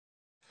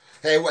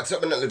Hey, what's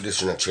up? Another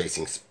edition of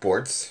Chasing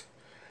Sports.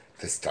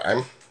 This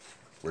time,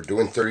 we're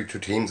doing 32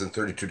 teams in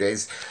 32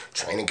 days.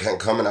 Training camp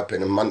coming up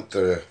in a month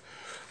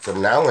from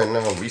now,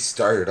 and we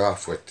started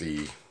off with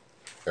the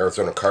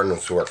Arizona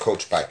Cardinals, who are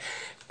coached by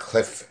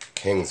Cliff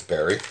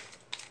Kingsbury.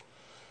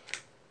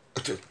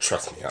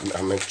 Trust me,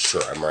 I'm making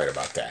sure I'm right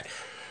about that.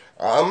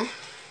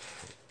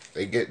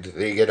 They get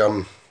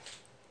Kyler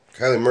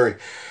Murray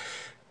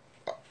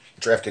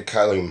drafted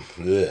Kyler.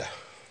 Bleh.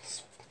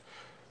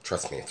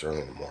 Trust me, it's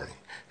early in the morning.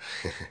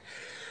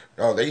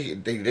 No, they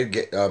did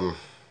get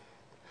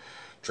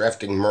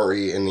drafting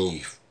Murray in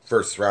the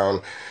first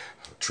round,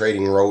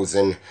 trading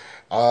Rosen.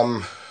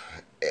 The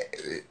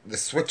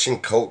switching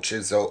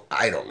coaches, though,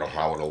 I don't know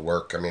how it'll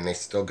work. I mean, they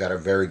still got a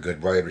very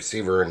good wide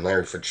receiver in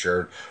Larry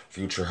Fitzgerald,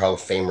 future Hall of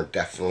Famer,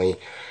 definitely.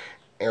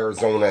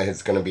 Arizona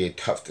is going to be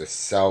tough to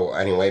sell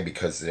anyway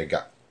because they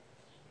got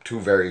two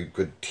very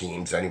good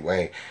teams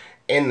anyway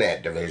in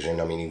that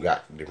division. I mean, you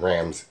got the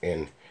Rams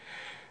and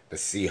the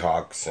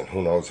Seahawks, and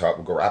who knows how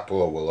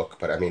Garoppolo will look.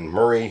 But I mean,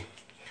 Murray,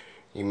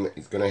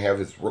 he's going to have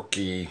his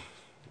rookie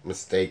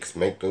mistakes,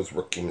 make those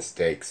rookie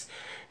mistakes.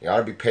 You ought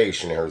to be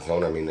patient,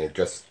 Arizona. I mean, they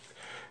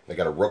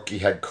got a rookie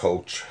head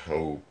coach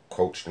who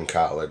coached in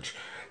college.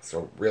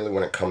 So really,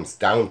 when it comes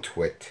down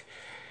to it,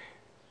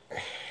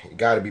 you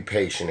got to be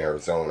patient,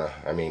 Arizona.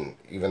 I mean,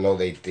 even though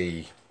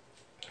they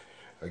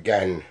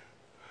again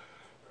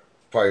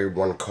fired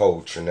one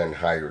coach and then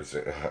hires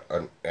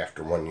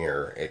after 1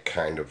 year, it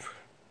kind of,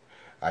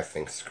 I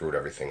think, screwed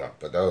everything up.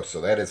 But so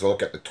that is a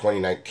look at the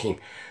 2019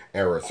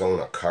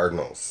 Arizona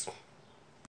Cardinals.